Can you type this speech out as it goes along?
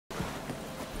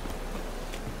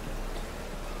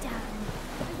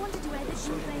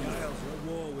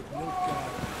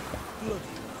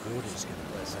asking.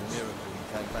 It's a miracle you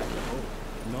came back at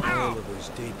all. Not all of us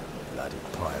did, bloody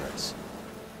pirates.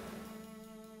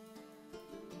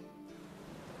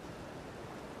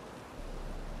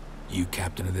 You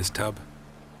captain of this tub?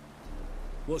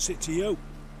 What's it to you?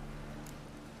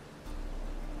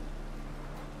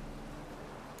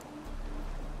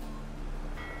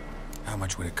 How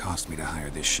much would it cost me to hire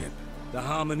this ship? The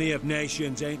harmony of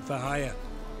nations ain't for hire.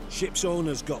 Ship's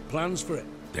owner's got plans for it.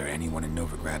 There anyone in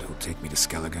Novigrad who'll take me to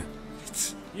Skellige?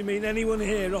 You mean anyone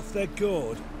here off their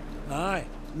gourd? Aye,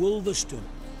 Wolverston.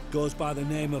 Goes by the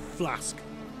name of Flask.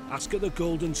 Ask at the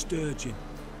Golden Sturgeon.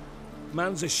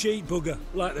 Man's a sheep bugger,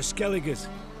 like the Skelligers.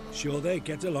 Sure they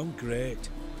get along great.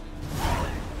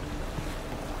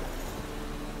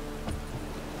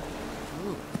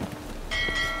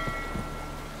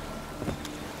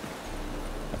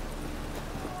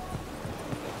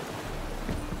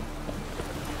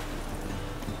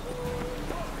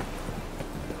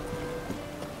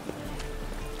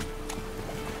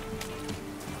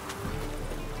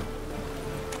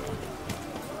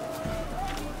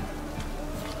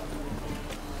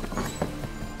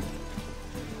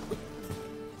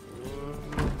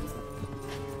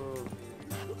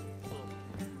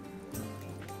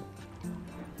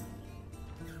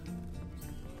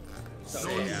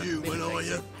 On you, when are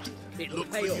you? Look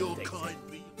for your kind.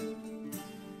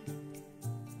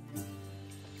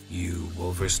 You,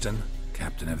 Wolverston,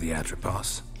 captain of the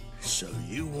Atropos? So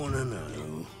you want to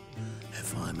know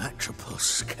if I'm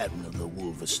Atropos, captain of the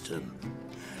Wolverston?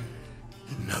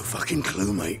 No fucking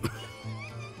clue, mate.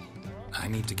 I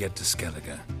need to get to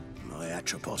Skellige. My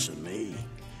Atropos and me,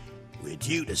 we're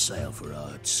due to sail for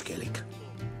Ard Skellig,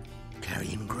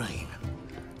 carrying grain.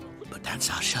 But that's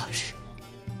hush-hush.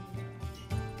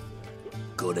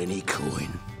 Got any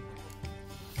coin?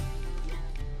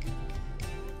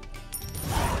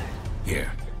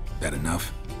 Here, that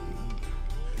enough?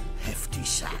 Hefty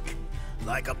sack,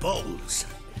 like a bowl's.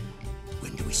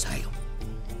 When do we sail?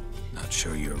 Not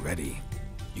sure you're ready.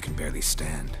 You can barely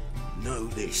stand. Know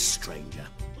this, stranger.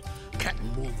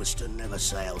 Captain Wolverston never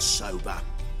sails sober.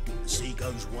 The sea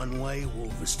goes one way,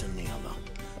 Wolverston the other.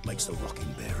 Makes the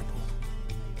rocking bearable.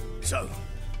 So,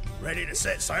 ready to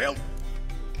set sail?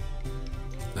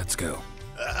 Let's go.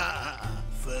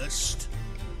 First,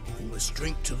 we must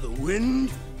drink to the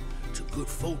wind, to good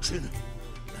fortune,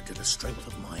 and to the strength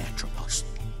of my Atropos.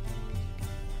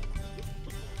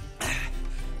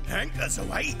 Anchors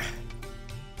away.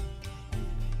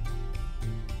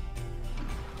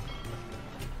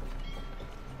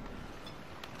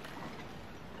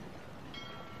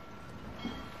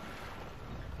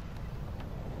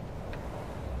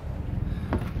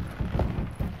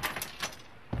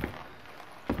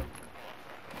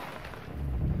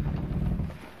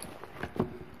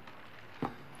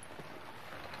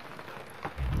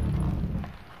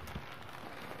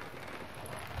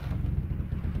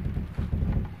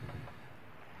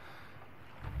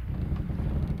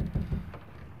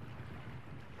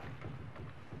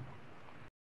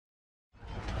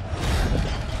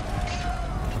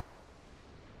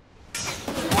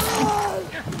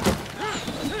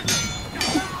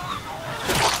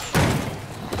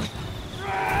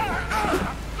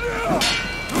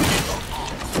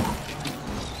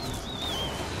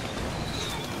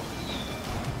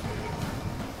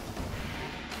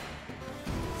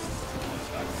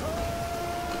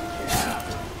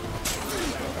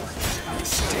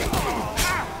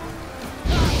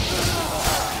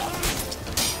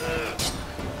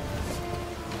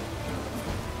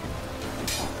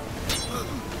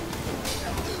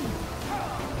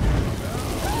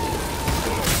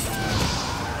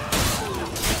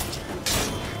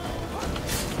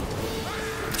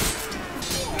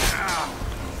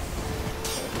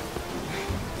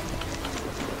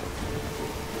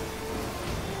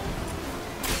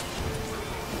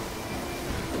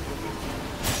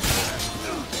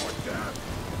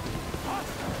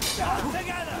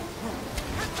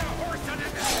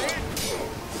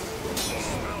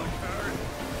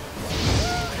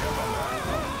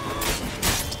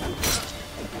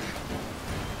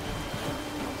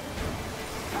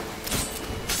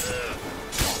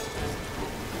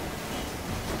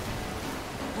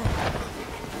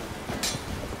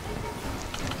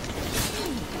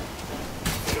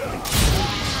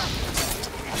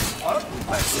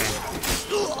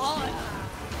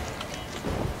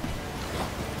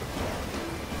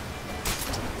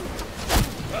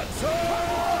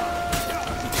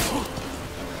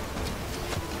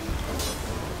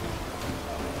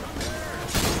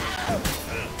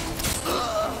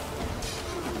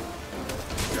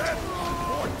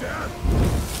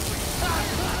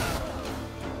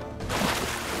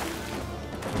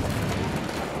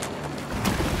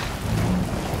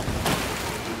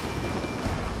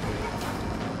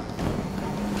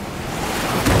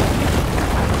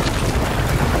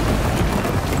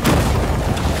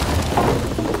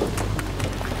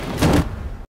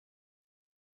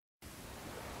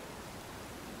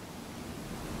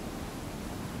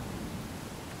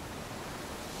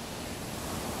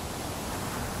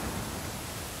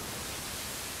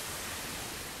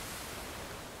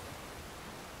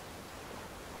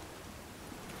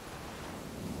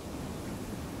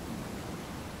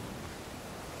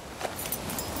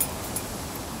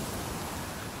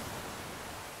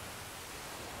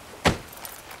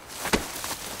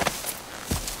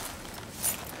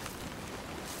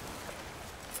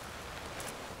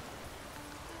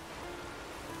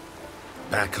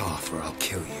 Back off or I'll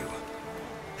kill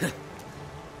you.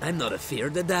 I'm not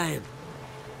afeard of dying.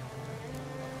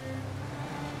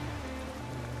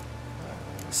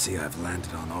 See, I've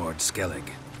landed on Ord Skellige.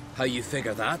 How you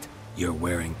figure that? You're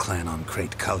wearing Clan on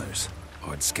Crate colors.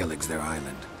 Ord Skellige's their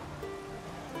island.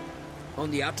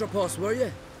 On the Atropos, were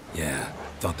you? Yeah,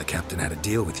 thought the captain had a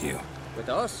deal with you. With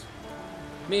us?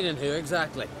 Meaning who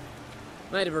exactly?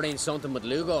 Might have arranged something with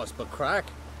Lugos, but crack?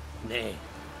 Nay.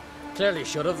 Clearly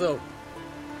should have, though.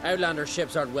 Outlander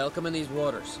ships aren't welcome in these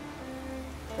waters.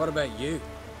 What about you?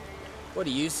 What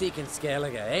do you seek in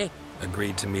Skellige, eh?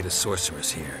 Agreed to meet a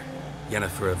sorceress here.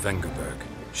 Yennefer of Vengerberg.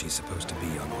 She's supposed to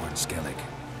be on Ord Skellige.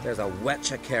 There's a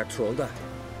witch at Kertrolda.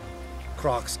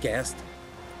 Croc's guest.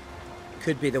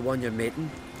 Could be the one you're meeting.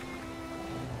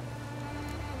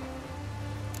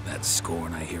 That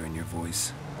scorn I hear in your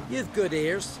voice. You've good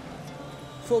ears.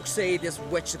 Folks say this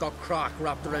witch has got Croc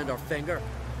wrapped around her finger.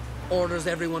 Orders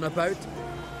everyone about.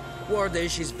 Word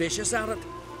is she's vicious at it.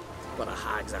 But a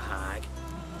hag's a hag.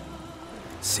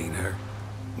 Seen her?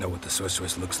 Know what the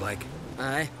sorceress looks like?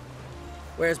 Aye.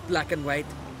 Wears black and white.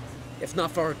 If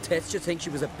not for her tits, you'd think she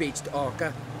was a beached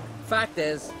orca. Fact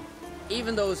is,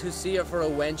 even those who see her for a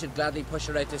wench would gladly push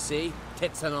her out to sea,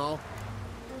 tits and all.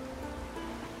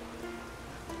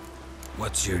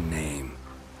 What's your name?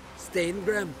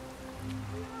 Steingrim.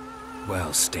 Well,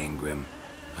 Steingrim,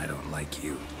 I don't like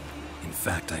you. In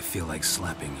fact, I feel like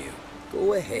slapping you.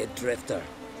 Go ahead, Drifter.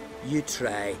 You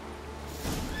try.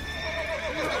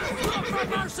 For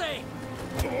mercy!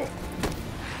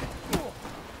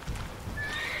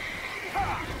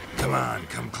 Come on,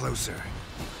 come closer.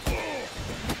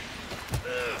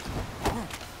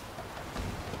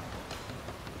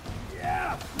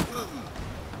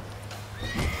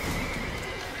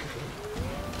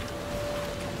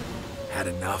 Had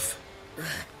enough?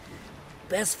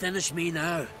 Best finish me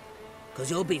now, 'cause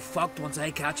you'll be fucked once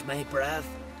I catch my breath.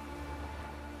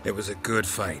 It was a good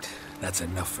fight. That's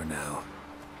enough for now.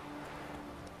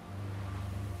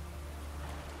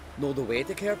 Know the way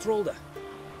to Kertrolda?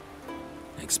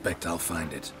 Expect I'll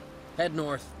find it. Head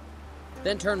north,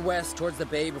 then turn west towards the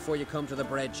bay before you come to the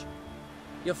bridge.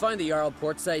 You'll find the Jarl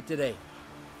port site today.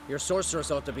 Your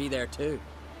sorceress ought to be there too.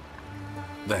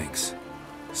 Thanks.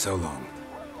 So long.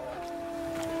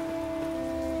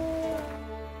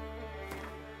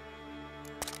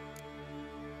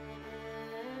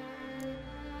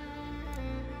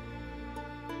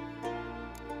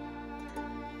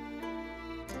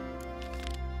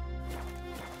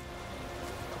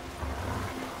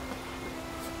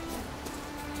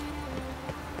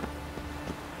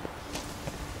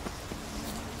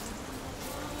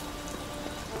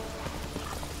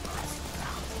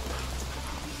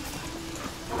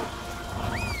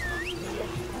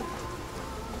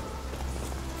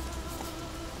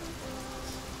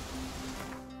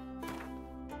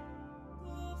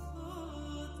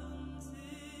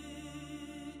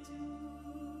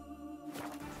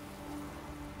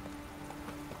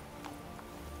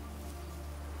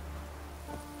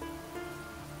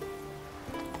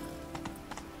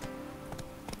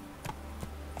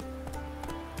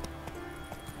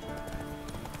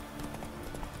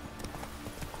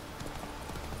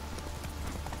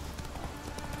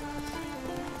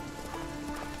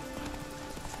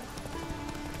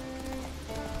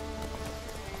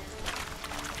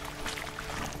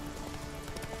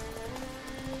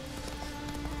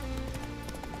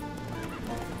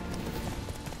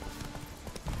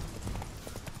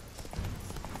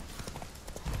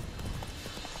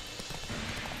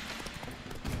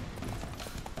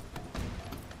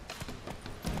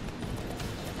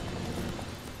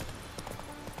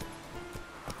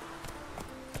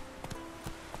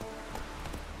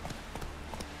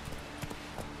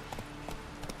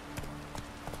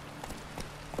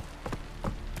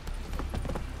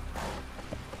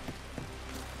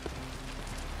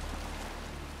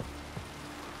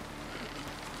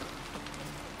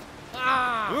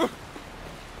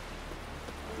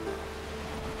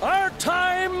 Our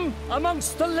time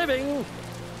amongst the living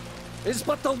is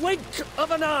but the wink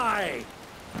of an eye.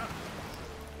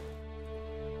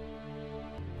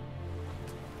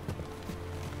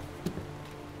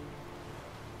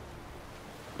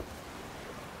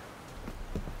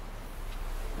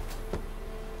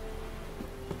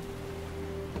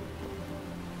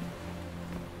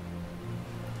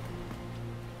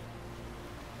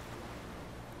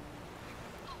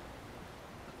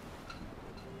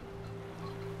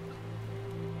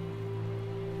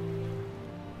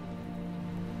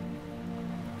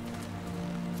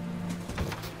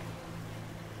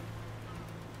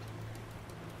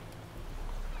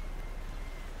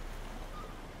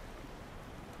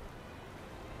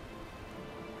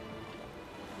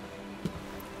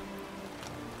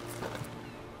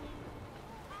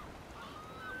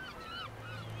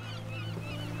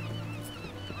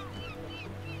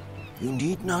 You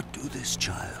need not do this,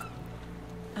 child.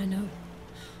 I know,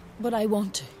 but I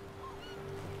want to.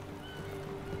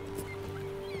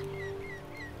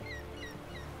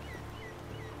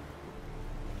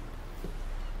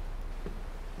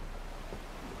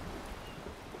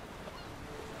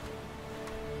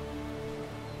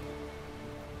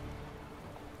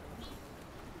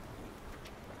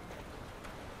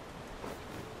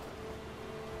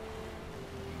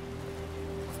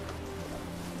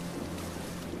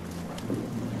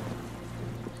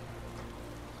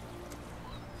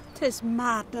 Tis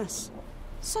madness.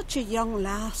 Such a young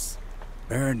lass.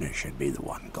 Berna should be the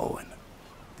one going.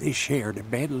 They shared a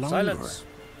bed longer. Silence.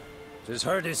 'Tis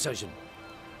her decision.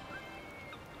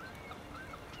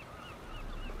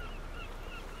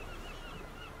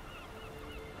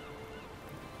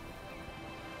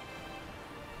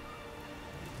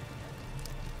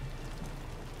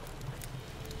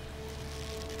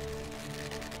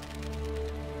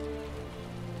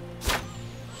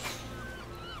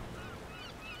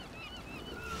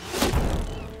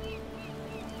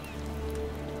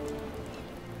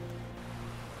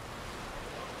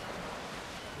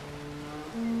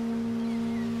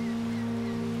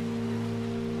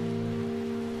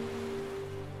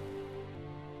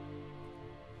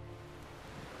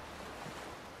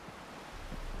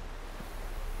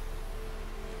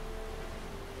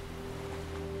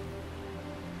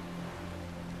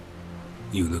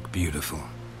 You look beautiful.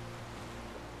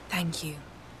 Thank you.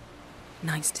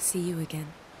 Nice to see you again.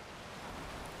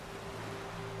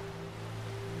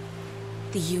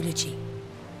 The eulogy.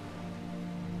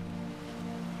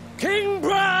 King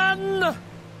Bran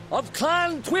of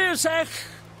Clan Tuirsech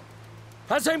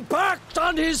has embarked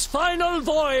on his final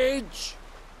voyage.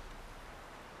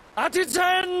 At its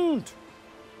end,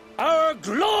 our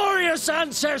glorious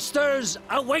ancestors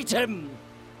await him.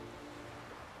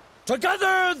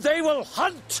 Together they will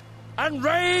hunt and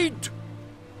raid.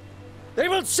 They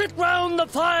will sit round the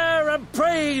fire and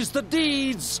praise the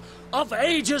deeds of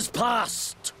ages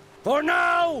past. For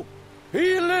now,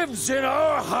 he lives in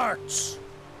our hearts.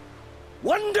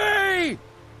 One day,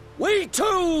 we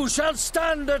too shall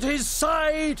stand at his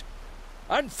side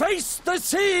and face the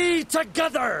sea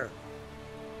together.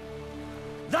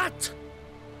 That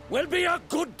will be a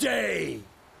good day.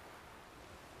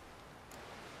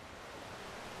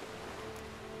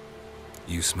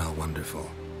 You smell wonderful.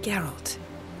 Geralt,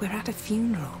 we're at a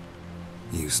funeral.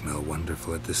 You smell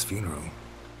wonderful at this funeral.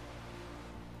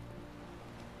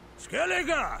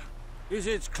 Skellige is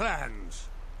its clans.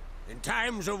 In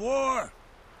times of war,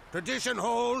 tradition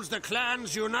holds the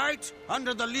clans unite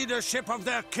under the leadership of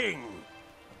their king.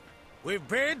 We've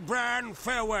bid Bran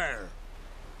farewell.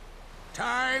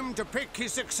 Time to pick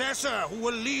his successor who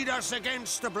will lead us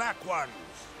against the Black Ones.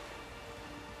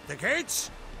 The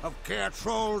gates of Caer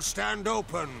Troll stand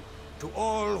open to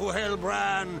all who hail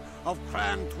Bran of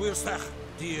Clan Tuirsech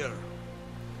dear.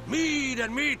 Mead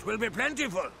and meat will be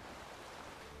plentiful.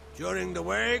 During the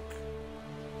wake,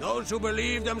 those who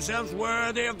believe themselves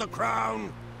worthy of the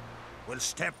crown will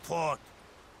step forth.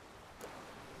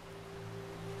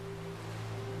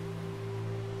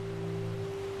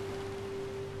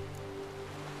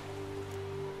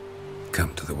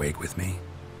 Come to the wake with me?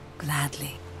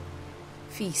 Gladly.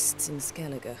 Feasts in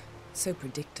Skellige, so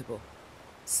predictable.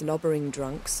 Slobbering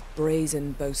drunks,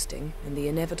 brazen boasting, and the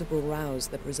inevitable rows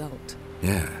that result.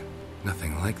 Yeah,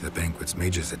 nothing like the banquets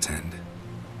mages attend.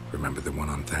 Remember the one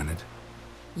on Thanedd?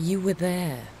 You were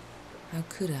there. How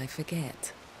could I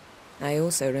forget? I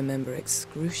also remember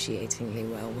excruciatingly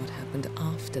well what happened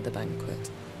after the banquet.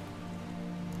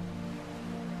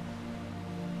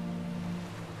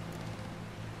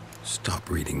 Stop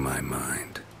reading my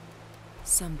mind.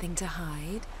 Something to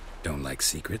hide? Don't like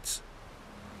secrets?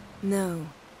 No.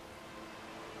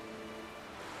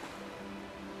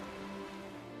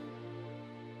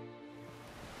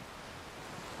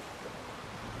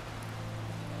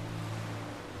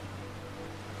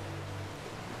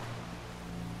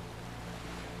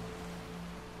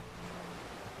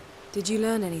 Did you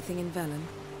learn anything in Velen?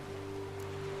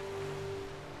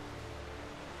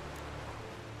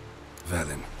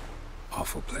 Velen.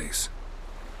 Awful place.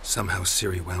 Somehow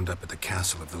Ciri wound up at the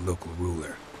castle of the local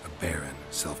ruler, a baron,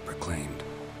 self-proclaimed.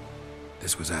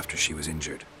 This was after she was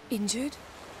injured. Injured?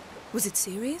 Was it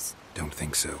serious? Don't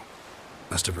think so.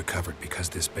 Must have recovered because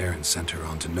this baron sent her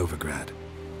on to Novigrad.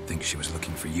 Think she was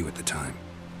looking for you at the time.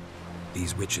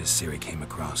 These witches Ciri came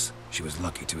across, she was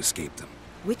lucky to escape them.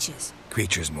 Witches?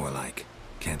 Creatures more like.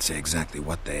 Can't say exactly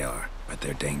what they are, but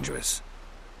they're dangerous.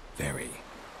 Very.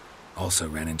 Also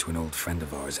ran into an old friend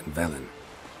of ours in Velen,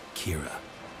 Kira.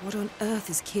 What on earth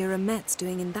is Kira Metz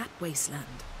doing in that wasteland?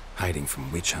 Hiding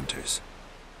from witch hunters.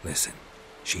 Listen,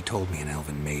 she told me an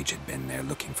elven mage had been there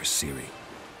looking for Ciri.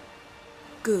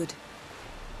 Good.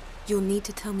 You'll need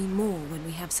to tell me more when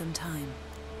we have some time.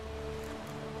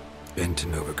 Been to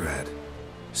Novigrad.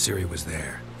 Ciri was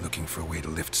there, looking for a way to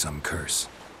lift some curse.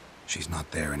 She's not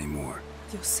there anymore.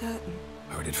 You're certain?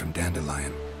 Heard it from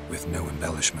Dandelion, with no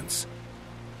embellishments.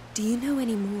 Do you know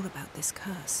any more about this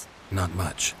curse? Not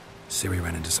much. Ciri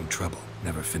ran into some trouble,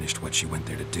 never finished what she went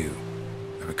there to do.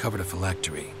 I recovered a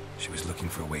phylactery. She was looking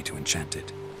for a way to enchant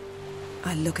it.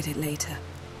 I'll look at it later.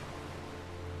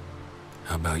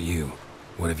 How about you?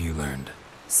 What have you learned?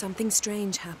 Something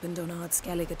strange happened on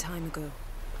Skellige a time ago.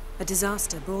 A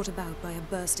disaster brought about by a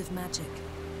burst of magic.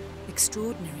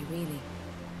 Extraordinary, really.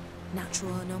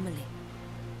 Natural anomaly.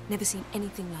 Never seen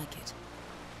anything like it.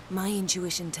 My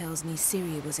intuition tells me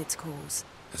Ciri was its cause.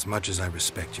 As much as I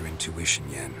respect your intuition,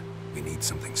 Yen, we need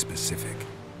something specific.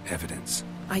 Evidence.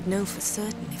 I'd know for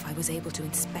certain if I was able to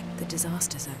inspect the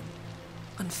disaster zone.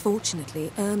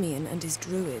 Unfortunately, Ermion and his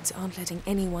druids aren't letting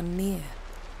anyone near.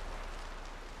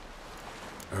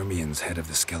 Ermion's head of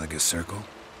the Skellige Circle?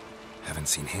 Haven't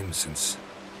seen him since...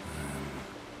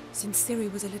 Since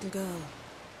Ciri was a little girl.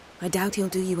 I doubt he'll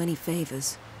do you any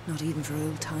favors, not even for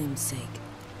old time's sake.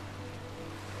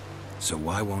 So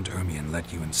why won't Ermion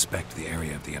let you inspect the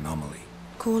area of the anomaly?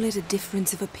 Call it a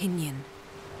difference of opinion.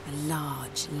 A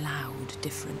large, loud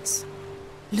difference.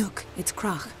 Look, it's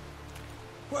Krach.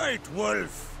 Wait,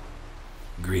 Wolf.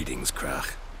 Greetings,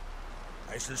 Krach.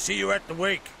 I shall see you at the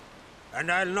wake,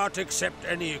 and I'll not accept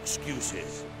any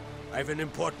excuses. I've an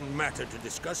important matter to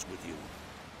discuss with you.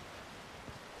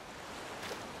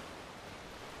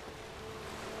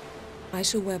 I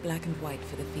shall wear black and white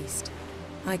for the feast.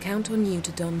 I count on you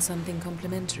to don something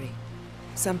complimentary.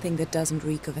 Something that doesn't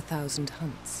reek of 1,000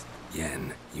 hunts.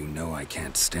 Yen, you know I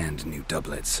can't stand new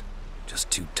doublets. Just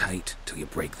too tight till you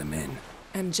break them in.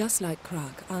 And just like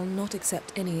Krach, I'll not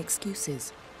accept any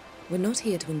excuses. We're not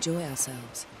here to enjoy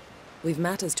ourselves. We've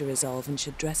matters to resolve and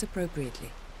should dress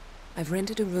appropriately. I've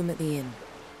rented a room at the inn.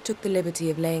 Took the liberty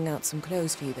of laying out some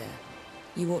clothes for you there.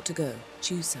 You ought to go.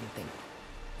 Choose something.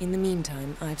 In the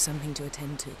meantime, I've something to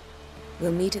attend to.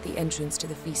 We'll meet at the entrance to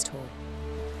the feast hall.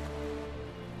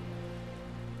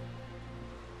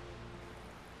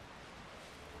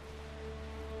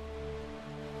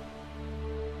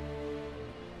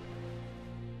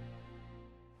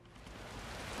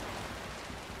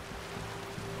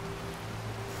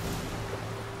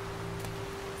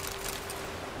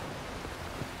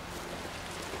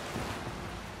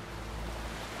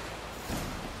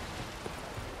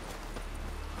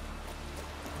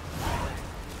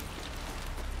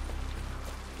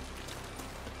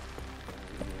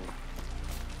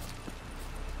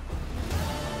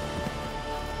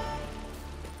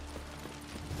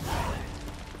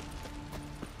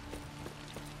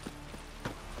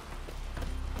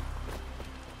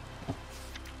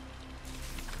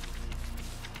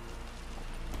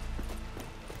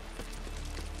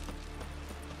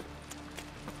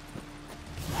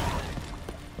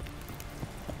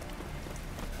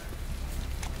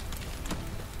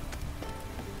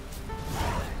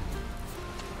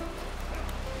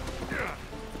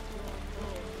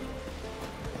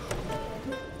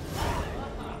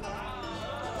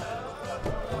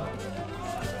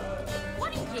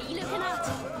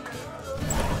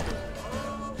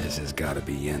 This has gotta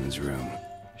be Yen's room.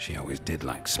 She always did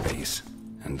like space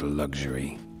and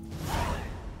luxury.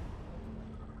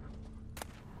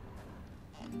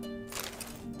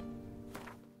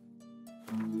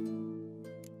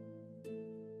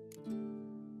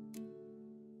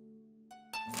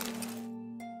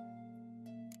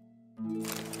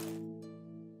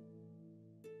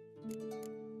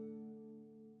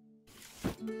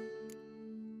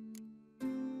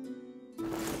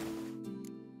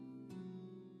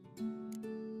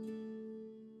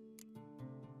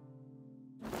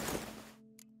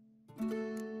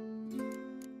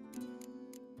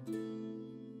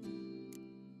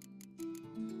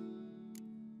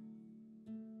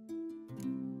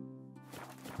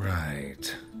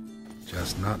 Right.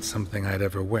 Just not something I'd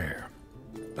ever wear.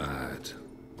 But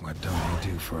what don't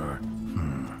we do for...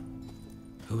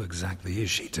 Who exactly is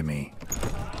she to me?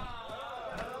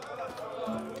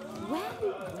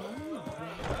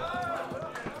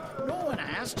 No one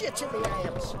asked you to the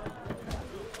Alps.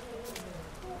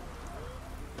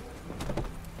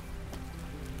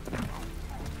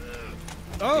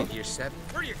 Oh! You're set.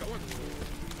 Where are you going?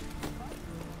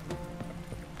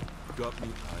 Got me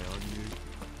eye on you.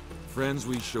 Friends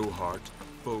we show heart,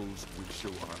 foes we show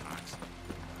our axe.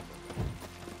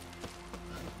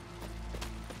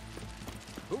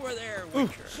 Who are there,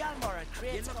 Witcher? Hjalmar and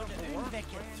Craig's under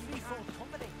Unvik in threefold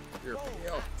company. You're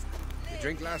pale. You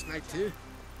drink last night too?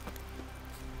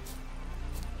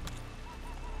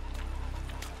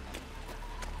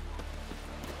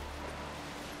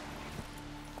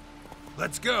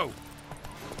 Let's go!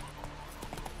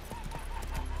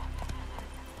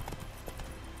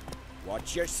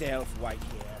 Watch yourself, white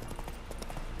hair.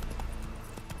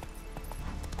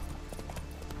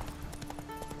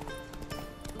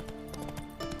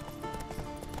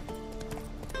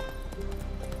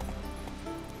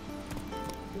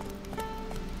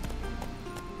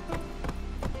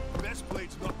 Best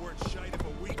blade's not worth shite if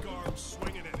a weak arm's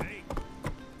swinging it, eh?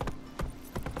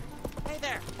 Hey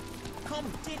there!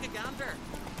 Come, take a gander.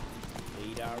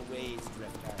 Lead our ways,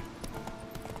 Drifter.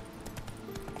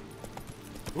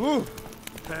 Ooh!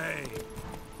 Hey!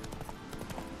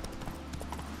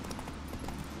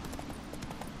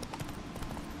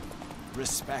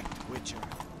 Respect, Witcher.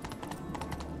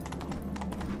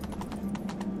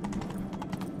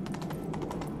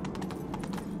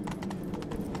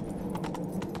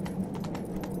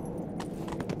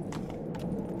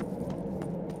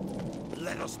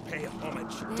 Let us pay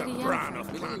homage to Bran of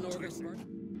Baytuh.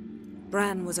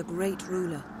 Bran was a great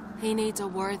ruler. He needs a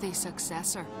worthy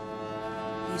successor.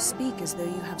 You speak as though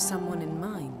you have someone in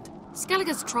mind.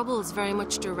 Skellige's troubles very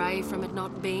much derive from it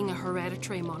not being a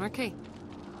hereditary monarchy.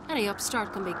 Any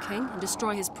upstart can be king and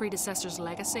destroy his predecessor's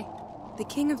legacy. The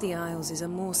King of the Isles is a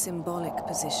more symbolic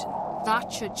position. That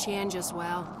should change as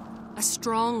well. A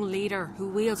strong leader who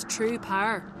wields true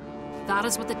power. That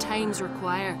is what the times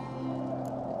require.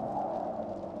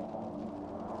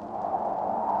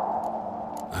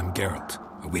 I'm Geralt,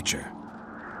 a Witcher.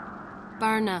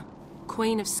 Birna,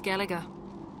 Queen of Skellige.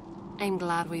 I'm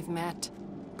glad we've met,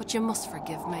 but you must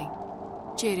forgive me.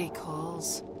 Duty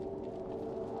calls.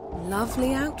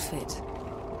 Lovely outfit.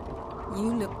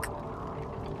 You look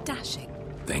dashing.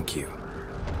 Thank you.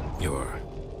 You're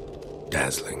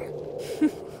dazzling.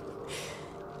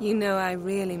 You know I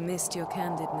really missed your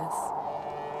candidness.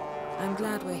 I'm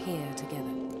glad we're here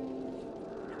together.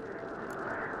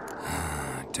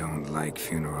 Don't like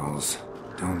funerals.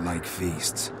 Don't like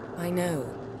feasts. I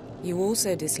know. You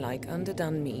also dislike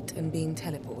underdone meat and being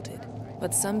teleported.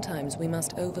 But sometimes we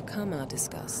must overcome our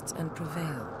disgusts and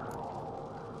prevail.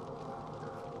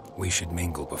 We should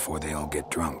mingle before they all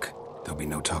get drunk. There'll be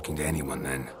no talking to anyone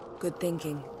then. Good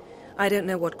thinking. I don't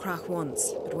know what Krach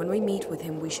wants, but when we meet with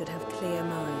him, we should have clear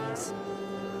minds.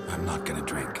 I'm not gonna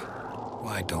drink.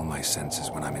 Why dull my senses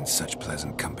when I'm in such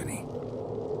pleasant company?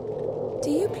 Do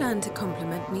you plan to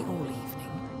compliment me all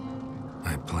evening?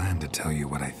 I plan to tell you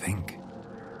what I think.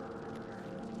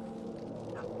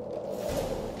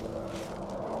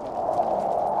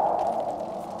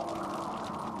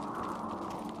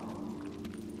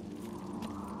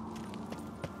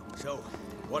 So,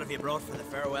 what have you brought for the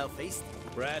farewell feast?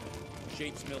 Bread,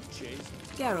 sheep's milk cheese.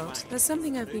 Geralt, there's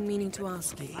something I've been meaning to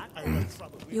ask you.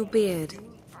 Your beard.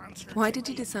 Why did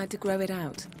you decide to grow it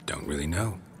out? Don't really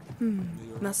know.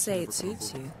 Must say it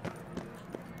suits you.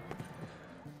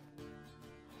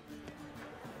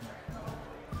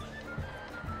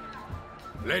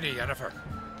 Lady Yennefer.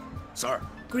 Sir.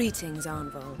 Greetings,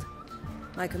 Arnvald.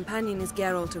 My companion is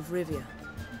Geralt of Rivia.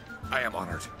 I am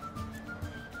honored.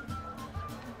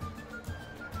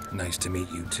 Nice to meet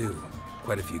you too.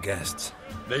 Quite a few guests.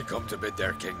 They come to bid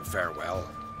their king farewell.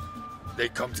 They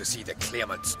come to see the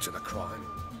claimants to the crown.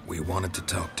 We wanted to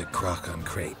talk to Krach on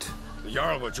Crate. The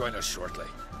Jarl will join us shortly.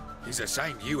 He's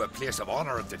assigned you a place of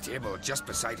honor at the table just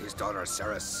beside his daughter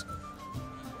Ceres.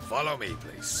 Follow me,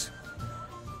 please.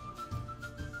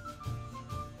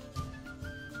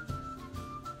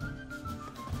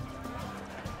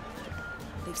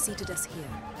 They've seated us here.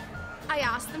 I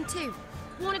asked them to.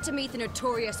 Wanted to meet the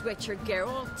notorious Witcher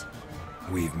Geralt.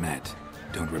 We've met.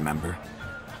 Don't remember?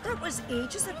 That was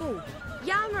ages ago.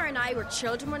 Hjalmar and I were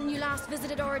children when you last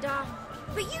visited Orda.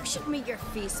 But you should meet your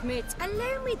feast mates.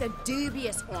 Allow me the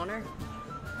dubious honor.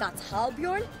 That's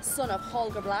Halbjorn, son of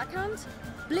Holger Blackhand.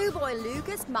 Blue Boy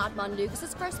Lucas, Madman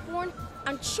Lucas's firstborn.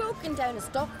 And choking down a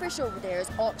stockfish over there is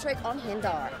Otrek on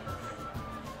Hindar.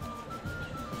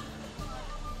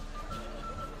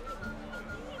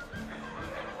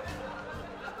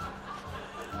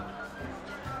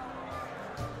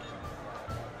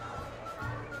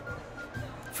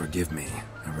 Forgive me.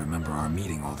 I remember our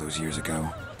meeting all those years ago,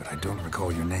 but I don't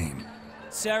recall your name.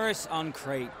 Ceres on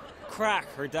Crate. Krach,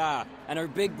 her da, and her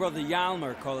big brother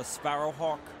Hjalmar called a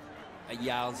Sparrowhawk. A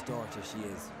Jarl's daughter she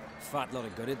is. Fat lot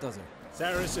of good it does her.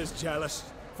 Ceres is jealous,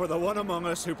 for the one among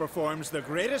us who performs the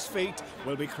greatest feat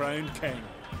will be crowned king.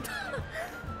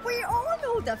 We all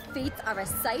know the feats are a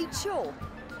sideshow.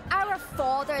 Our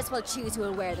fathers will choose who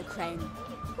will wear the crown.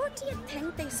 What do you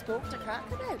think they spoke to Crack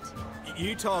about?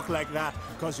 You talk like that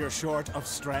because you're short of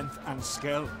strength and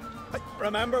skill.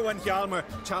 Remember when Hjalmar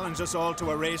challenged us all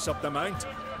to a race up the mount?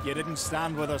 You didn't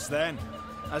stand with us then.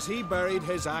 As he buried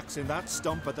his axe in that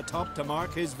stump at the top to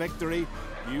mark his victory,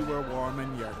 you were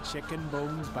warming your chicken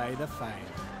bones by the fire.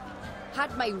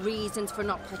 Had my reasons for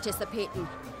not participating,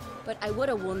 but I would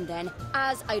have won then,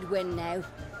 as I'd win now.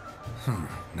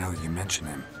 Now that you mention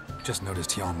him, just noticed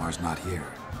Hjalmar's not here.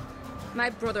 My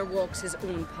brother walks his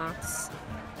own paths.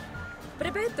 But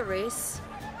about the race,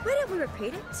 why don't we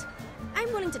repeat it?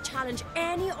 I'm willing to challenge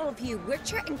any of you,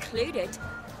 Witcher included.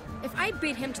 If I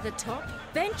beat him to the top,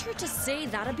 venture to say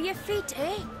that'd be a feat,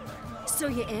 eh? So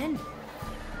you in?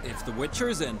 If the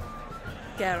Witcher's in.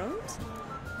 Geralt?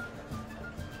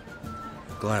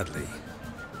 Gladly.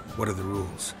 What are the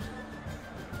rules?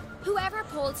 Whoever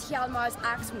pulls Hjalmar's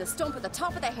axe from the stump at the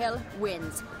top of the hill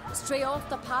wins. Stray off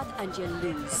the path and you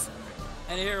lose.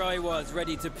 And here I was,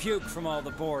 ready to puke from all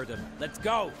the boredom. Let's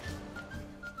go!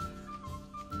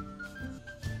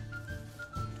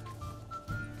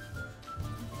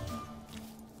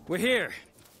 We're here.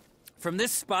 From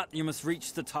this spot, you must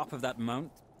reach the top of that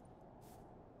mount.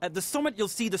 At the summit, you'll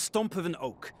see the stump of an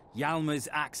oak, Hjalmar's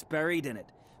axe buried in it.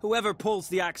 Whoever pulls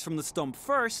the axe from the stump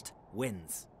first,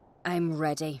 wins. I'm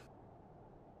ready.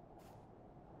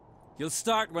 You'll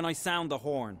start when I sound the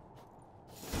horn.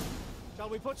 Shall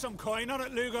we put some coin on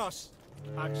it, Lugos?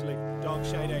 Actually, dog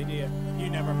shite idea. You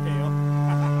never pay up.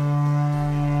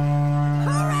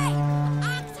 Hooray!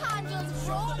 Axe handles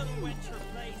rolling!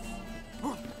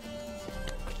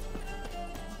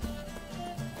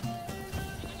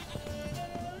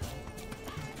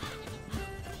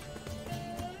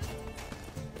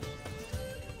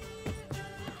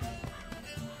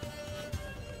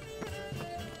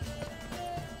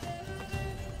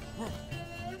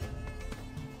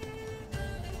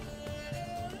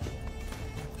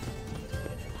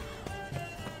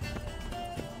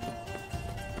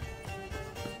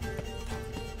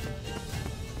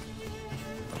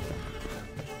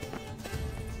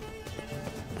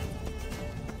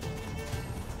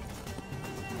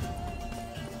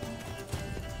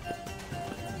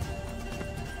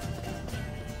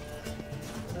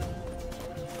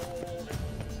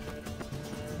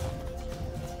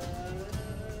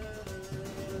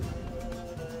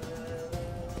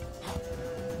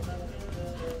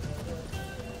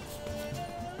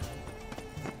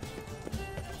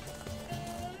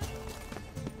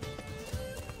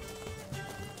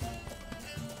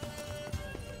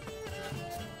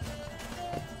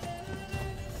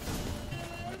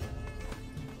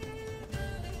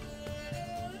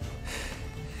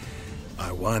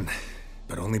 I won,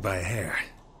 but only by a hair.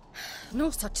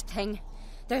 No such thing.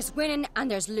 There's winning and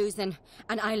there's losing,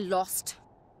 and I lost.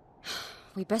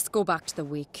 We best go back to the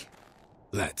week.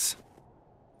 Let's.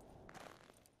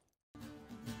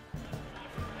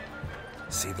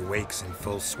 See the wakes in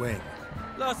full swing.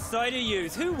 Lost sight of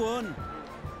yous. Who won?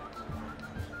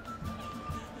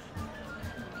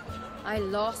 I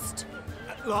lost.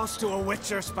 Lost to a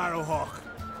Witcher, Sparrowhawk.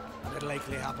 That'd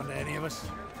likely happen to any of us.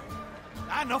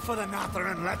 Enough of the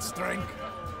nattering, let's drink.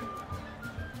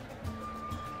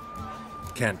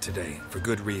 Can't today, for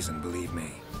good reason, believe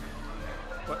me.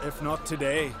 But if not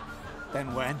today,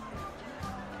 then when?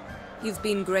 You've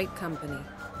been great company.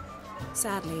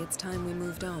 Sadly, it's time we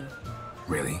moved on.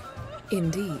 Really?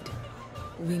 Indeed.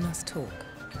 We must talk,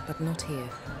 but not here.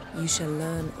 You shall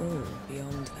learn all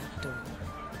beyond that door.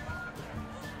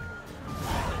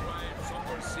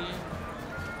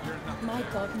 My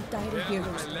God, and died of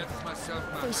heroes.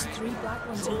 There's 3 black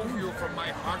ones Drove alone. you from my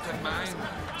heart and mind,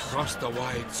 across the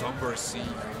wide, somber sea.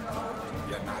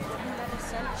 You're not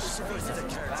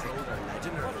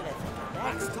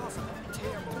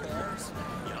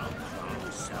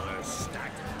Young sellers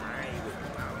stacked high with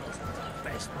barrels of the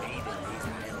best mead in these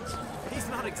hills. He's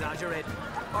not exaggerating.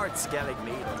 Art Skellige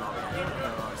mead or not.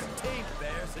 Take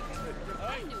bears it.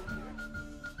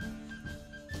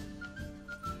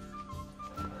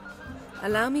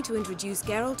 Allow me to introduce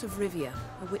Geralt of Rivia,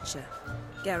 a Witcher.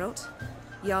 Geralt,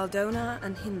 Jarl Donar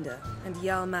and Hinder, and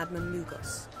Jarl Madman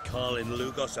Lugos. Calling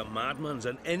Lugos a madman's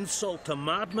an insult to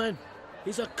madmen.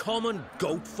 He's a common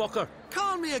goat fucker.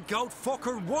 Call me a goat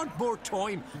fucker one more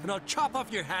time, and I'll chop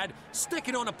off your head, stick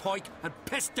it on a pike, and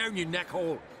piss down your neck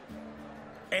hole.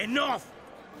 Enough!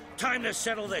 Time to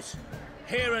settle this.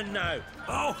 Here and now.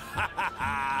 Oh, ha ha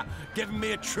ha! Giving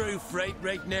me a true fright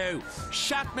right now.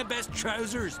 Shat my best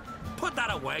trousers. Put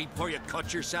that away before you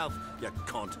cut yourself, you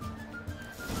cunt.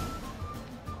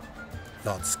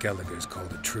 Thought Skellige's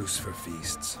called a truce for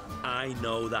feasts. I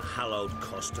know the hallowed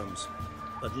customs.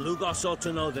 But Lugos ought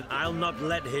to know that I'll not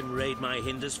let him raid my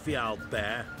Hindisfial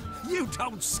bear. You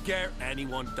don't scare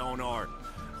anyone, Donor.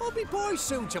 I'll be boy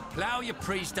soon to plough your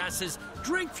priestesses,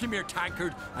 drink from your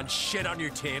tankard, and shit on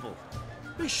your table.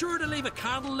 Be sure to leave a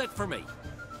candle lit for me.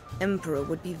 Emperor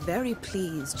would be very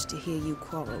pleased to hear you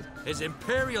quarrel. His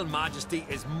Imperial Majesty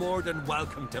is more than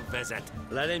welcome to visit.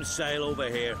 Let him sail over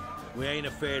here. We ain't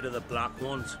afraid of the Black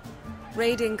Ones.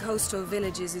 Raiding coastal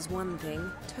villages is one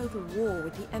thing. Total war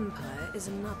with the Empire is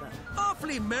another.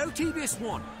 Awfully mouty, this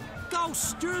one. Go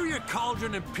stir your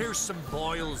cauldron and pierce some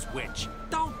boils, witch.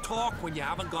 Don't talk when you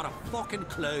haven't got a fucking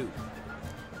clue.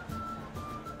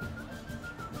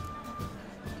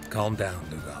 Calm down,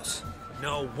 Lugos.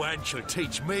 No wench will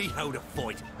teach me how to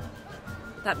fight.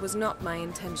 That was not my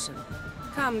intention.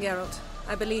 Come, Geralt.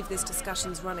 I believe this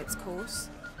discussion's run its course.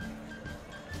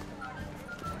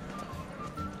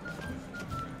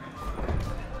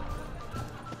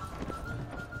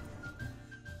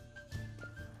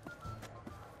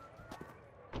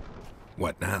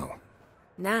 What now?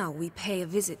 Now we pay a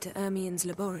visit to Ermien's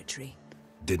laboratory.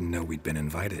 Didn't know we'd been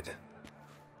invited.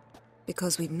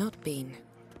 Because we've not been.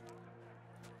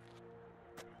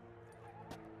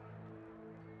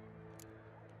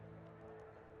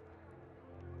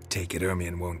 Take it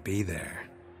Ermien won't be there.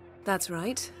 That's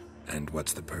right. And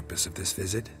what's the purpose of this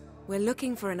visit? We're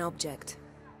looking for an object.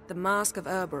 The Mask of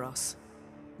Ouroboros.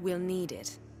 We'll need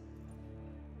it.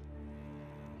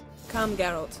 Come,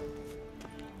 Geralt.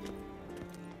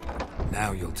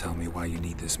 Now you'll tell me why you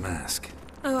need this mask.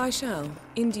 Oh, I shall.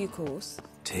 In due course.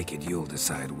 Take it you'll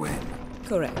decide when.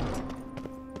 Correct.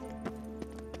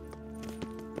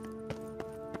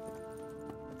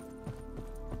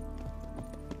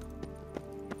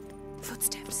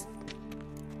 Footsteps.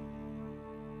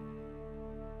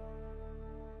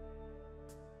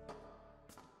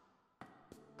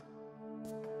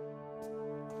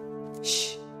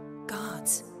 Shh.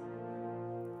 Guards.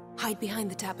 Hide behind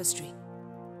the tapestry.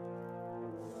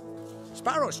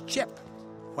 Sparrows chip,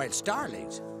 while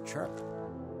starlings chirp.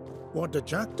 What do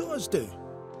jackdaws do?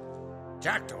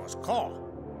 Jackdaws caw.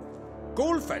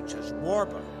 Goldfinches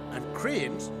warble, and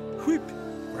cranes whoop,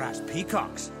 whereas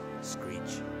peacocks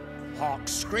screech.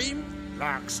 Hawks scream,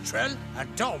 larks trill,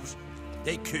 and doves,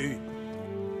 they coo.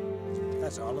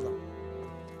 That's all of them.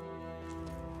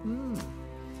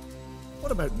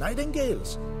 What about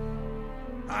nightingales?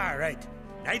 All right,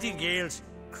 nightingales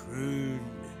croon.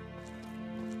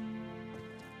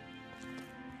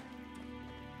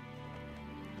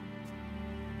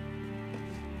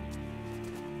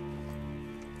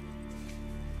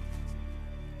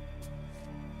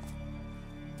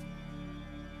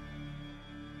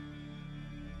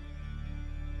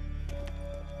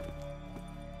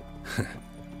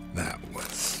 That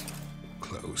was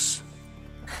close.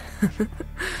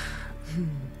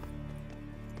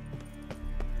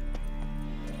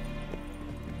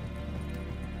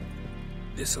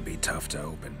 This'll be tough to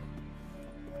open.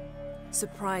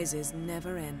 Surprises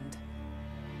never end.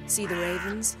 See the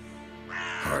ravens?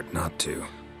 Hard not to.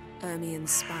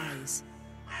 Ermien's spies.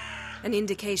 An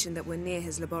indication that we're near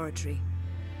his laboratory.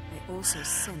 I also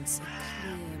sense a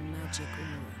clear magic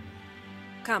aura.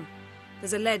 Come.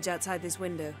 There's a ledge outside this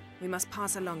window. We must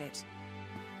pass along it.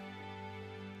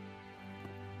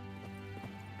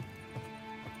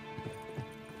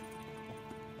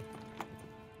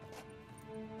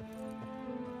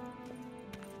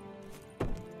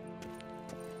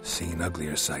 Seen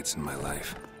uglier sights in my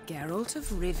life. Geralt of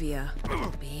Rivia,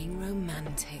 being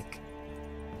romantic.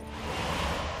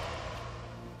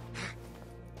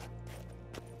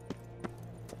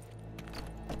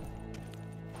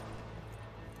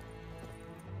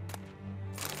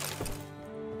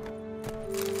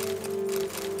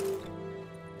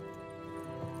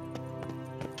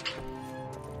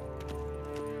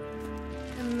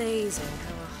 Amazing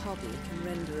how a hobby can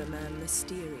render a man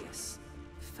mysterious.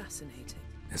 Fascinating.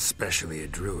 Especially a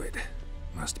druid.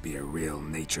 Must be a real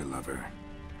nature lover.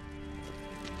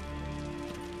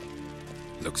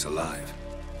 Looks alive.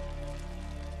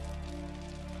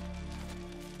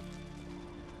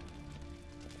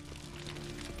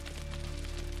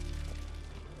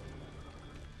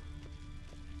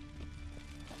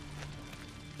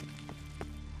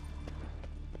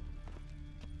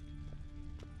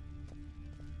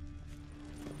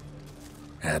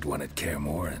 Had one at Kaer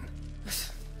Morhen.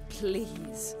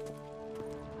 Please.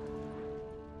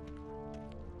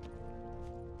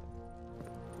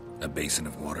 A basin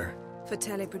of water? For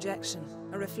teleprojection.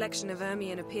 A reflection of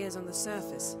Ermien appears on the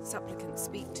surface. Supplicants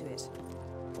speak to it.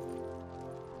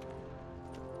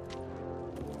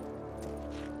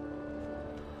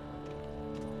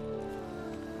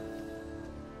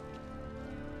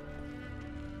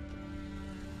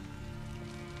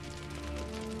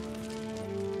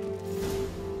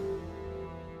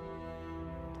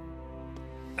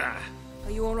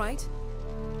 You all right?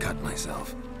 Cut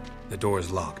myself. The door's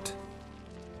locked.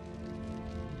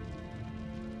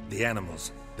 The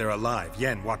animals. They're alive.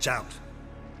 Yen, watch out.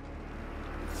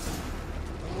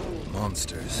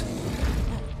 Monsters.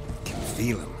 Can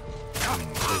feel them.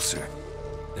 Coming closer.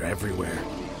 They're everywhere.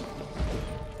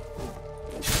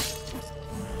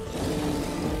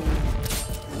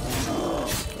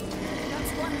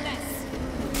 That's one less.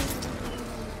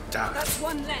 Damn. That's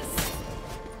one less.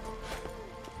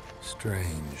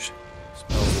 Strange.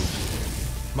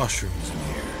 Smells mushrooms in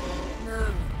here. No.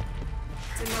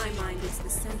 To my mind, it's the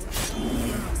center of the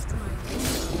last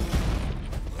triangle.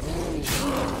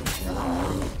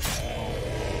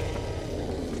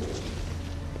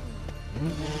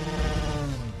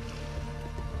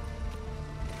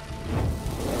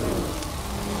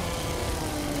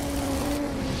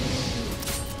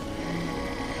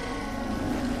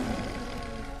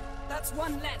 That's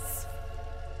one less.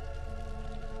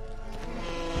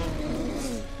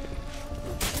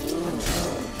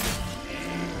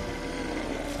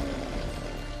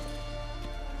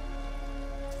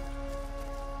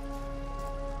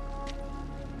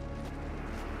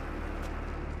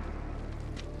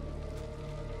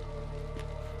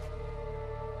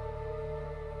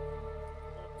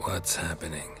 What's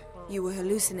happening? You were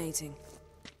hallucinating.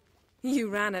 You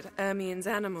ran at Ermien's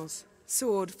animals,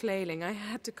 sword flailing. I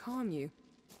had to calm you.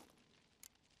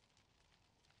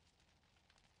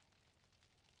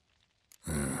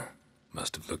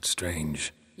 Must have looked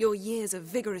strange. Your years of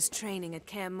vigorous training at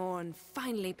Kaer Morhen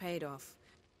finally paid off.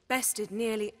 Bested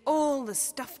nearly all the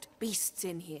stuffed beasts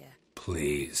in here.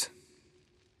 Please.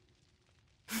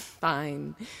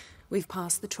 Fine. We've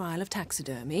passed the trial of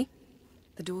taxidermy.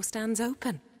 The door stands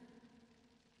open.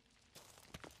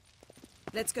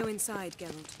 Let's go inside,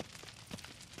 Geralt.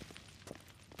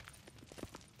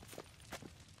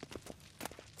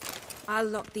 I'll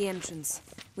lock the entrance.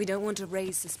 We don't want to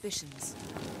raise suspicions.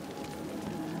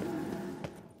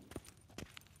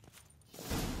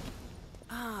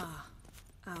 Ah,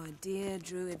 our dear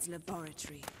druid's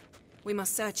laboratory. We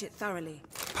must search it thoroughly.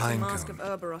 The Mask of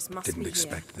Ouroboros must be here. Didn't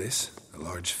expect this. A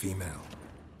large female.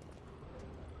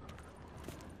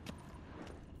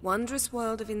 Wondrous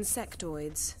world of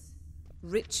insectoids.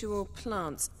 Ritual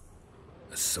plants.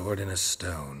 A sword in a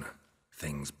stone.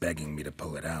 Things begging me to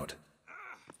pull it out.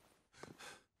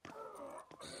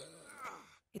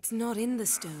 It's not in the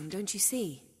stone, don't you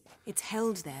see? It's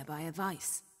held there by a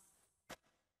vice.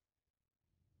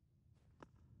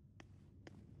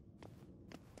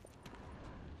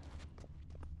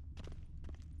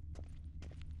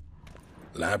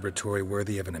 Laboratory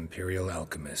worthy of an imperial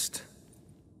alchemist.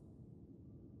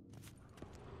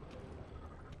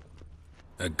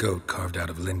 A goat carved out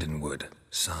of lindenwood,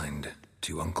 signed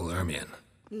to Uncle Ermien.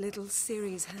 Little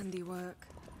Ciri's handiwork.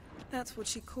 That's what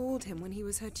she called him when he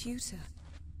was her tutor.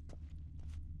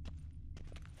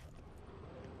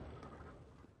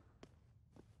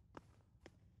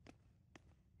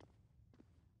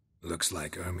 Looks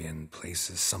like Ermien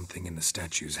places something in the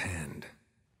statue's hand.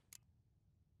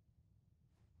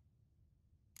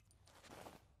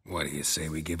 What do you say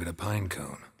we give it a pine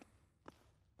cone?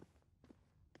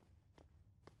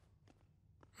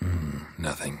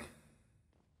 Nothing.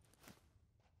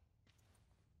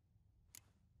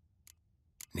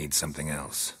 Need something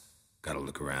else. Gotta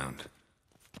look around.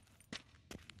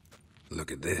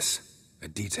 Look at this. A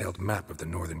detailed map of the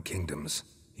northern kingdoms.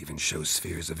 Even shows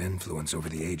spheres of influence over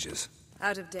the ages.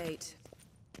 Out of date.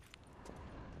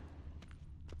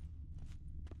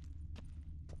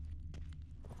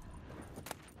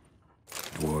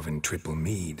 Dwarven triple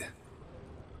mead.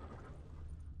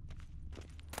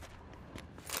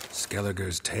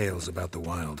 Skellige's tales about the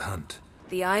wild hunt.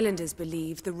 The islanders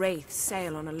believe the wraiths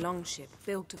sail on a longship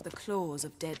built of the claws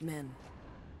of dead men.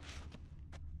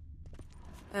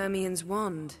 Ermien's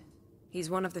wand. He's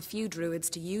one of the few druids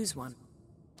to use one.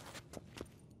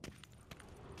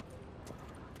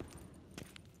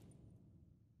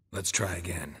 Let's try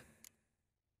again.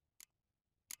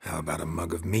 How about a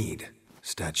mug of mead?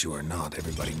 Statue or not,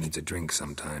 everybody needs a drink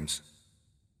sometimes.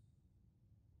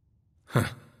 Huh.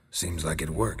 Seems like it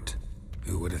worked.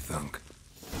 Who would have thunk?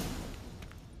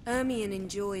 Ermien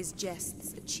enjoys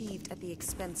jests achieved at the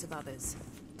expense of others.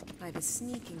 I've a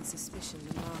sneaking suspicion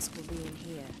the mask will be in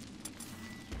here.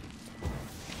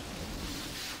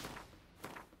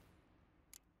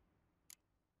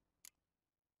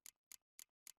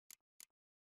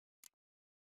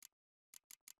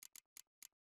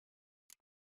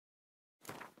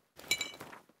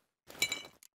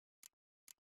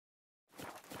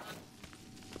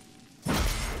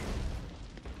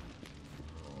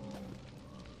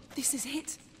 This is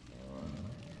it.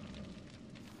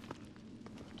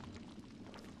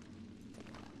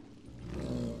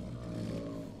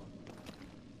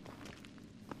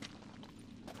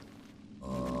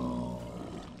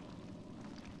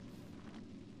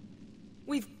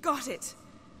 got it.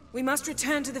 We must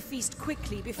return to the feast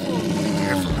quickly before...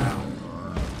 Careful now.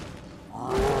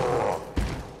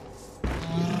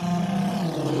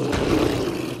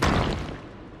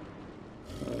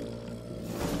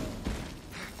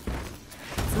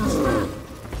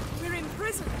 We're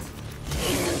imprisoned.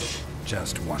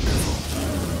 Just wonderful.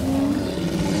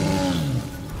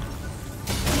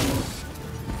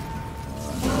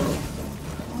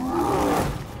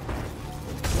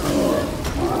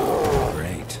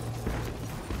 Great.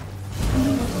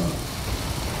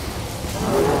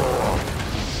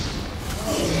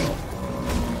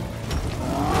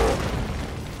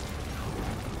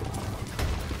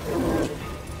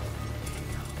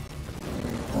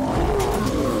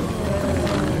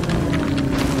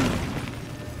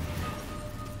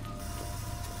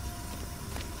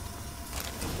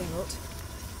 Geralt,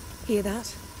 hear that?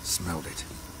 Smelled it.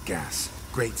 Gas.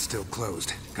 Grate still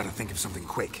closed. Gotta think of something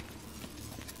quick.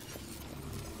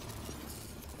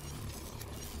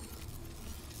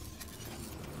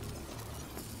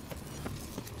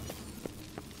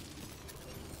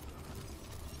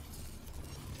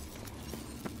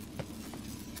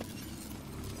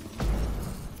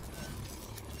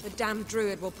 The damned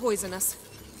druid will poison us.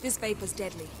 This vapor's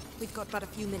deadly. We've got but a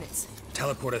few minutes.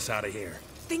 Teleport us out of here.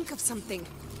 Think of something.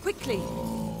 Quickly.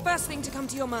 First thing to come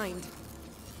to your mind.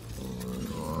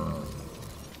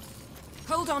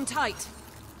 Hold on tight.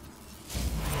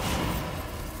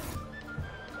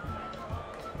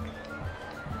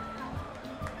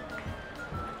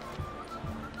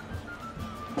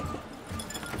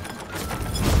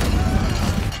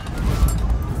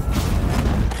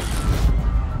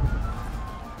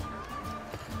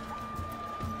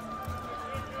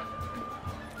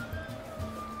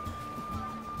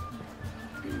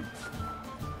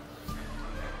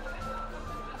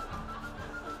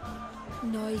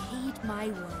 Now heed my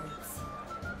words.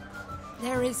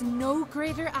 There is no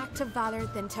greater act of valor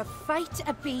than to fight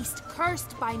a beast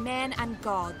cursed by men and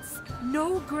gods.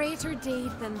 No greater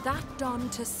deed than that done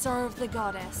to serve the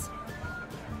goddess.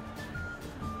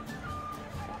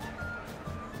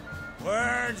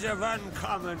 Words of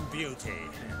uncommon beauty.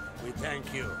 We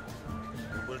thank you.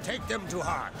 And we'll take them to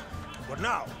heart. But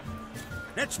now,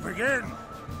 let's begin.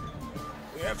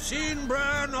 We have seen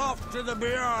Bran off to the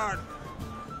Beyond,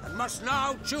 and must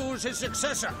now choose his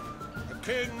successor. A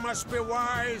king must be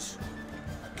wise.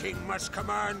 A king must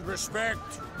command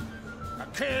respect. A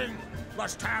king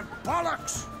must have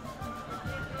bollocks.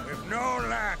 We've no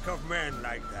lack of men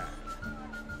like that.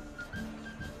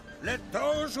 Let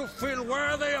those who feel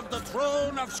worthy of the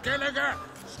throne of Skellige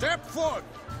step forth.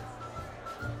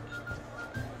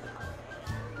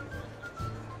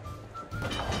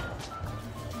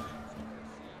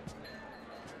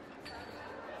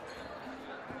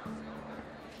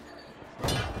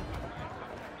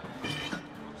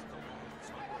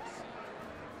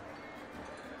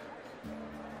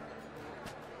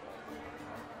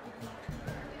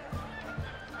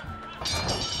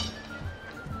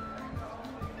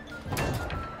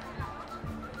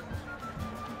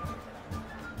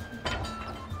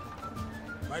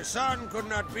 My son could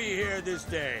not be here this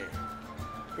day.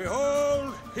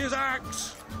 Behold his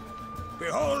axe.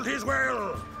 Behold his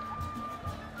will.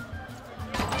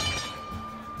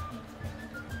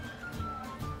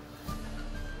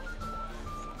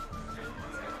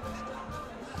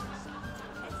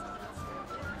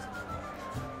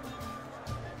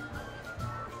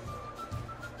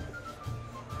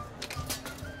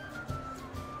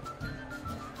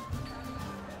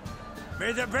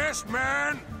 May the best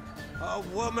man or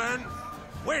woman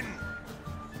win.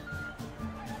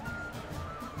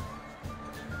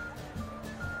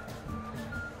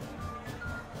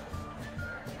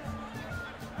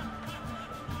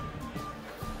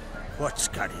 What's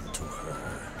got into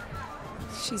her?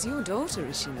 She's your daughter,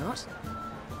 is she not?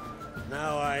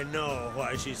 Now I know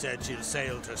why she said she'll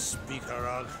sail to speak her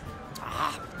of.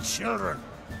 Ah, children.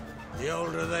 The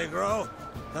older they grow,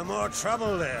 the more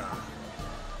trouble they are.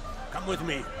 Come with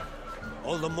me.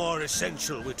 All the more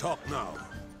essential we talk now.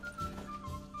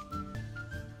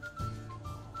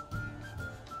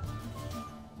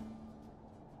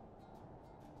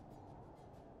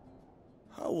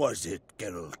 How was it,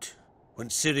 Geralt, when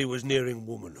Ciri was nearing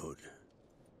womanhood?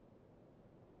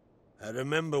 I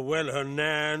remember well her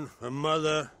nan, her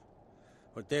mother,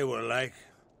 what they were like.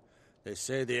 They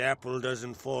say the apple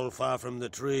doesn't fall far from the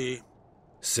tree.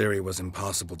 Ciri was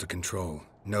impossible to control.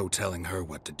 No telling her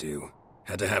what to do.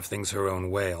 Had to have things her own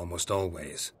way almost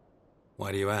always.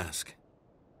 Why do you ask?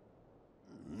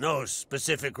 No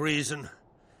specific reason.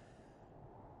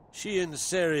 She and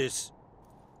Ceres,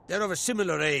 they're of a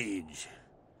similar age.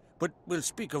 But we'll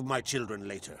speak of my children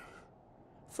later.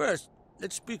 First,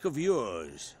 let's speak of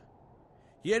yours.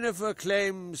 Yennefer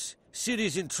claims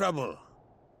Ciri's in trouble,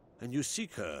 and you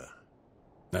seek her.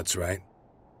 That's right.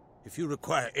 If you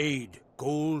require aid,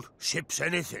 gold, ships,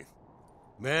 anything,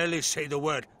 merely say the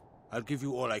word. I'll give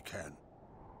you all I can.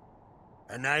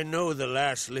 And I know the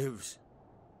lass lives.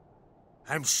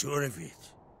 I'm sure of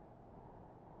it.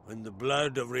 When the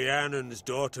blood of Rhiannon's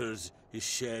daughters is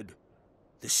shed,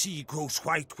 the sea grows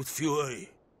white with fury.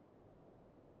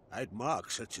 I'd mark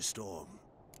such a storm.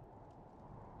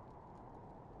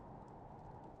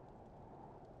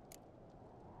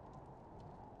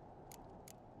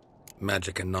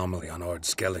 Magic anomaly on Ord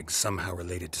Skellige somehow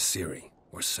related to Ciri,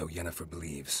 or so Yennefer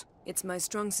believes. It's my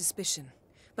strong suspicion,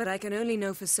 but I can only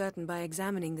know for certain by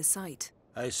examining the site.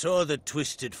 I saw the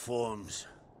twisted forms.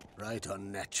 Right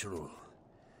unnatural.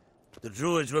 The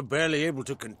druids were barely able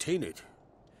to contain it.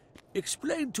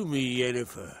 Explain to me,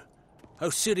 Yennefer, how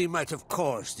Ciri might have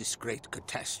caused this great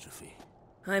catastrophe.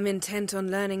 I'm intent on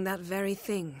learning that very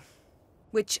thing,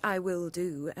 which I will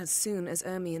do as soon as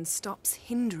Ermion stops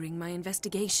hindering my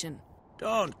investigation.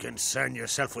 Don't concern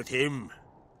yourself with him.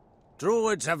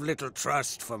 Druids have little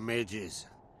trust for mages,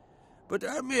 but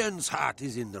Ermion's heart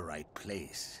is in the right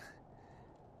place.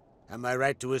 Am I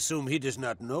right to assume he does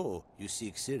not know you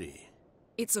seek Ciri?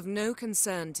 It's of no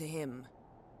concern to him.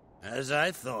 As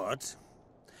I thought.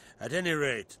 At any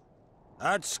rate,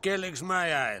 Ord Skellige's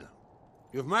my isle.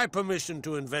 You've my permission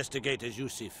to investigate as you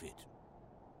see fit.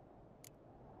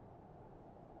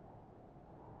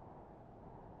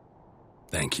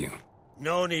 Thank you.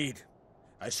 No need.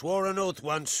 I swore an oath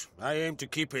once. I aim to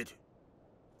keep it.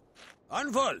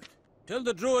 Unfold! Tell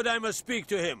the druid I must speak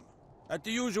to him. At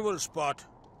the usual spot.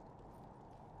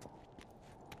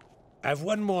 I've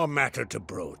one more matter to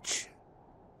broach.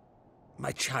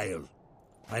 My child.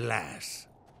 My lass.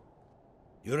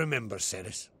 You remember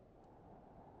Ceres?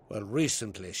 Well,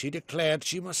 recently she declared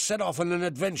she must set off on an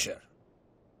adventure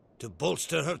to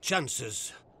bolster her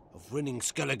chances of winning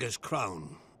Skellige's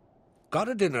crown. Got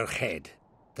it in her head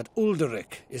that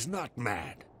Ulderich is not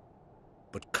mad,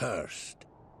 but cursed.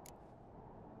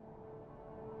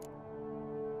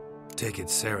 Take it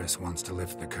Ceres wants to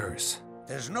lift the curse.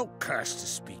 There's no curse to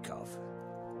speak of.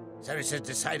 Ceres has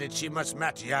decided she must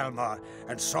match Hjalmar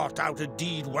and sort out a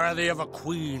deed worthy of a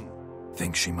queen.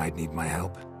 Think she might need my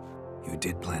help? You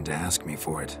did plan to ask me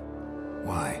for it.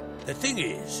 Why? The thing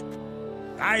is,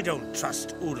 I don't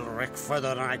trust Ulderich further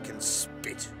than I can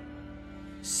spit.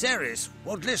 Ceres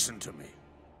won't listen to me,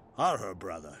 or her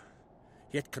brother.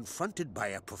 Yet confronted by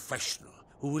a professional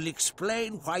who will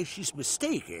explain why she's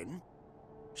mistaken,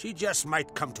 she just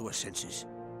might come to her senses.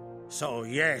 So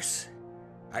yes,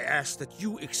 I ask that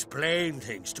you explain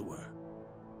things to her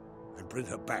and bring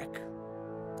her back.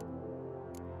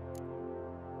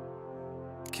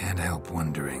 Can't help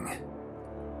wondering.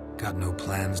 Got no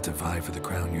plans to vie for the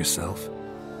crown yourself?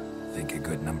 Think a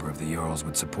good number of the Jarls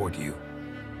would support you.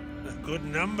 A good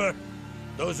number?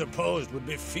 Those opposed would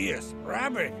be fierce,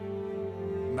 rabid.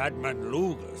 Madman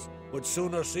Lugas would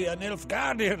sooner see an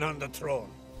Nilfgaardian on the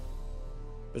throne.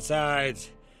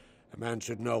 Besides, a man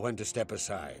should know when to step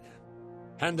aside.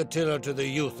 Hand the tiller to the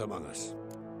youth among us.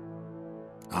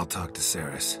 I'll talk to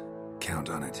Ceres. Count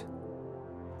on it.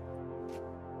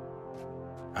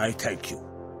 I thank you.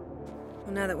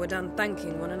 Well, now that we're done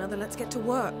thanking one another, let's get to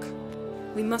work.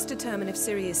 We must determine if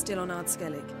Ciri is still on Ord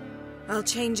Skellige. I'll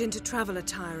change into travel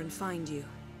attire and find you.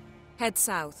 Head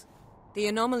south. The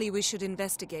anomaly we should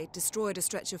investigate destroyed a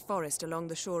stretch of forest along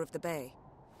the shore of the bay.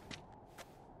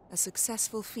 A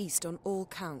successful feast on all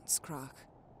counts, Crach.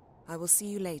 I will see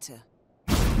you later.